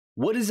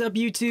What is up,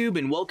 YouTube,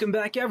 and welcome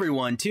back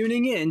everyone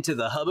tuning in to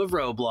the Hub of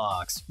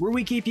Roblox, where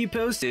we keep you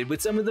posted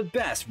with some of the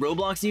best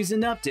Roblox news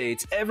and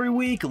updates every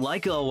week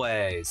like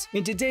always.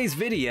 In today's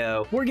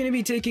video, we're going to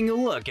be taking a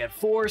look at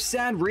 4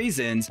 sad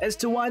reasons as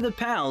to why the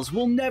pals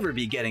will never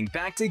be getting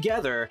back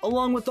together,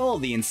 along with all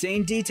the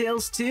insane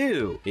details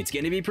too. It's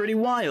going to be pretty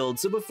wild,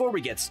 so before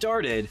we get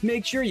started,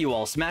 make sure you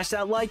all smash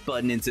that like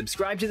button and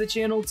subscribe to the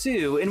channel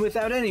too, and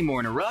without any more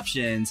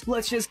interruptions,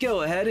 let's just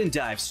go ahead and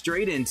dive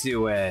straight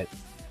into it.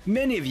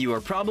 Many of you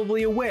are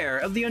probably aware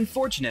of the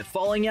unfortunate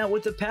falling out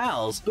with the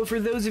pals, but for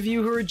those of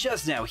you who are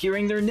just now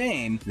hearing their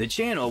name, the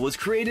channel was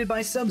created by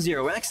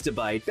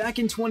SubZeroXTabyte back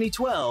in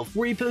 2012,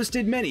 where he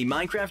posted many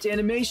Minecraft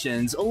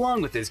animations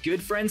along with his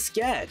good friend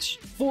Sketch.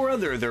 4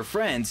 other of their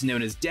friends,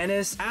 known as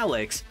Dennis,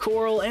 Alex,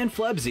 Coral, and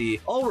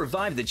Flebzy, all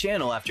revived the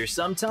channel after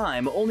some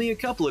time only a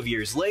couple of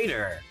years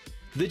later.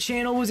 The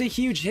channel was a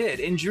huge hit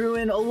and drew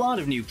in a lot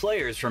of new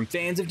players from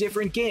fans of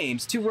different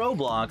games to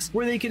Roblox,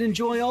 where they could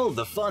enjoy all of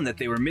the fun that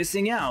they were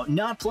missing out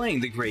not playing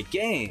the great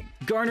game,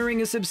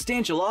 garnering a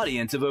substantial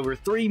audience of over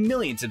 3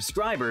 million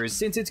subscribers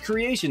since its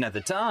creation at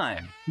the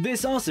time.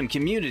 This awesome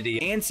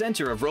community and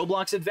center of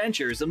Roblox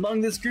adventures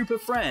among this group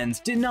of friends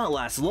did not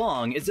last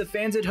long as the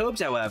fans had hoped,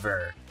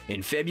 however.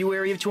 In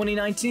February of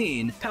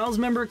 2019, PALS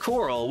member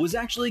Coral was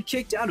actually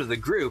kicked out of the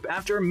group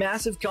after a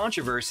massive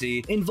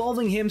controversy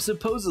involving him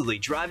supposedly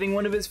driving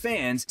one of his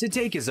fans to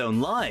take his own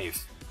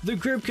life. The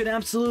group could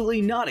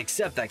absolutely not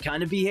accept that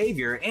kind of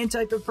behavior and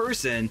type of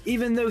person,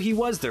 even though he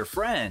was their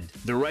friend.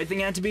 The right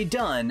thing had to be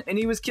done, and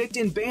he was kicked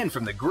and banned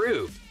from the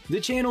group.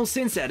 The channel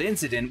since that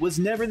incident was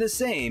never the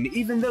same,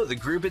 even though the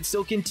group had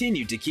still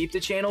continued to keep the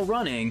channel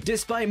running,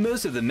 despite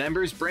most of the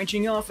members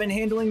branching off and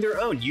handling their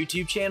own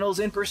YouTube channels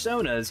and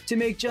personas to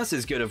make just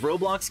as good of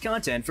Roblox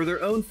content for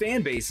their own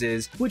fan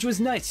bases, which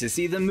was nice to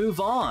see them move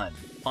on.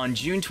 On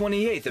June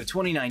 28th of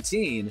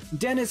 2019,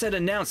 Dennis had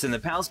announced in the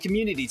PALS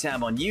community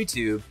tab on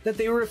YouTube that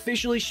they were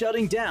officially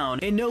shutting down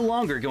and no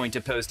longer going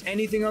to post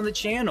anything on the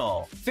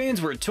channel. Fans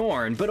were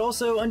torn, but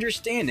also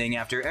understanding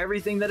after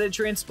everything that had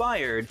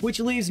transpired, which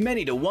leaves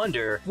many to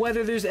wonder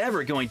whether there's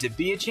ever going to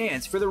be a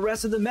chance for the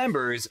rest of the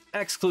members,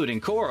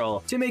 excluding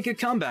Coral, to make a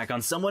comeback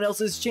on someone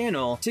else's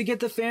channel to get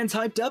the fans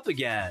hyped up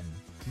again.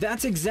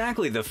 That's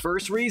exactly the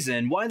first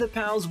reason why the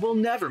pals will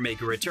never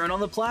make a return on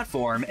the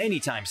platform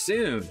anytime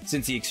soon,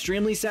 since the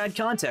extremely sad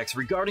context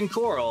regarding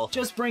Coral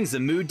just brings the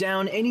mood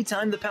down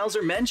anytime the pals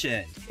are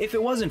mentioned. If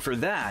it wasn't for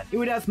that, it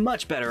would have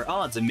much better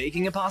odds of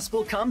making a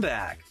possible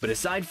comeback. But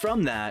aside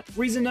from that,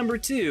 reason number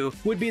 2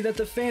 would be that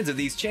the fans of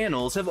these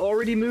channels have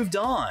already moved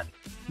on.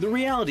 The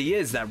reality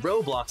is that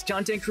Roblox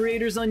content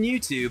creators on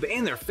YouTube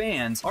and their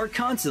fans are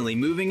constantly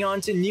moving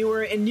on to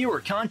newer and newer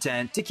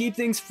content to keep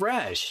things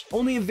fresh.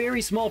 Only a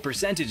very small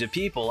percentage of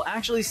people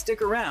actually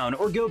stick around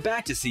or go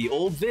back to see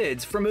old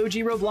vids from OG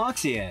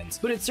Robloxians,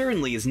 but it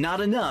certainly is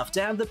not enough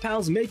to have the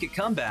pals make a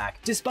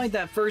comeback, despite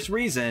that first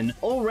reason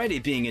already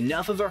being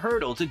enough of a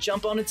hurdle to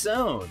jump on its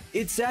own.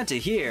 It's sad to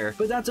hear,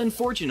 but that's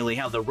unfortunately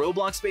how the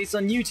Roblox space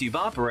on YouTube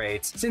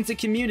operates, since the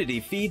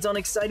community feeds on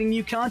exciting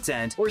new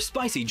content or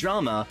spicy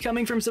drama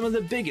coming from some of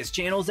the biggest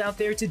channels out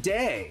there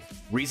today.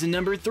 Reason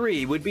number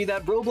 3 would be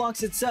that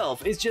Roblox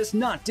itself is just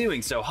not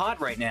doing so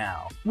hot right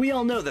now. We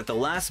all know that the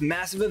last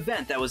massive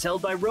event that was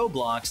held by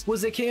Roblox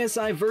was the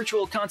KSI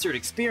virtual concert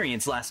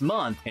experience last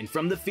month, and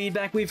from the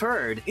feedback we've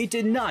heard, it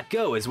did not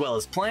go as well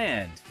as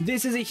planned.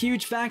 This is a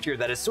huge factor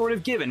that has sort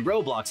of given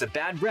Roblox a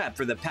bad rep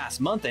for the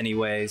past month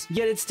anyways,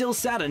 yet it's still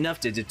sad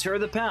enough to deter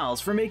the pals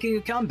from making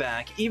a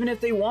comeback even if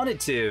they wanted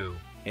to.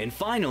 And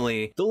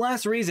finally, the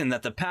last reason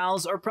that the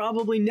pals are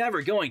probably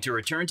never going to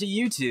return to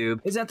YouTube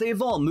is that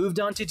they've all moved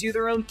on to do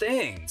their own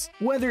things.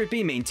 Whether it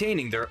be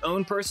maintaining their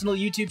own personal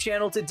YouTube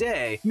channel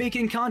today,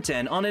 making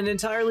content on an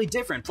entirely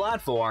different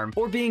platform,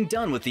 or being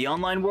done with the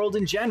online world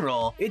in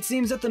general, it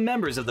seems that the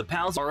members of the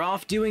pals are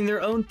off doing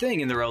their own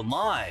thing in their own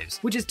lives,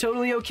 which is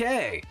totally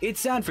okay. It's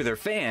sad for their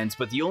fans,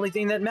 but the only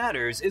thing that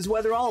matters is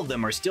whether all of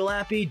them are still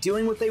happy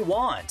doing what they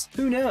want.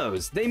 Who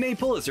knows, they may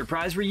pull a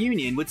surprise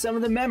reunion with some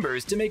of the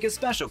members to make a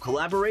special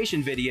collaboration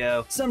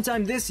video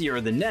sometime this year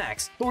or the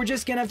next, but we're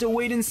just gonna have to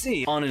wait and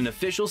see on an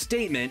official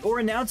statement or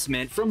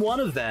announcement from one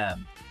of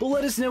them. But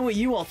let us know what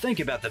you all think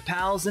about the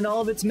pals and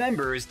all of its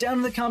members down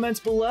in the comments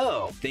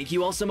below. Thank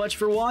you all so much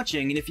for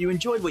watching, and if you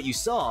enjoyed what you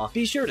saw,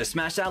 be sure to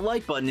smash that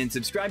like button and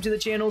subscribe to the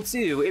channel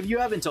too if you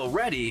haven't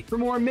already for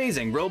more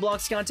amazing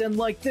Roblox content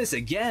like this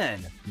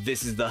again.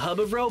 This is the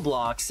Hub of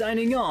Roblox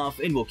signing off,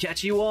 and we'll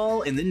catch you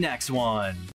all in the next one.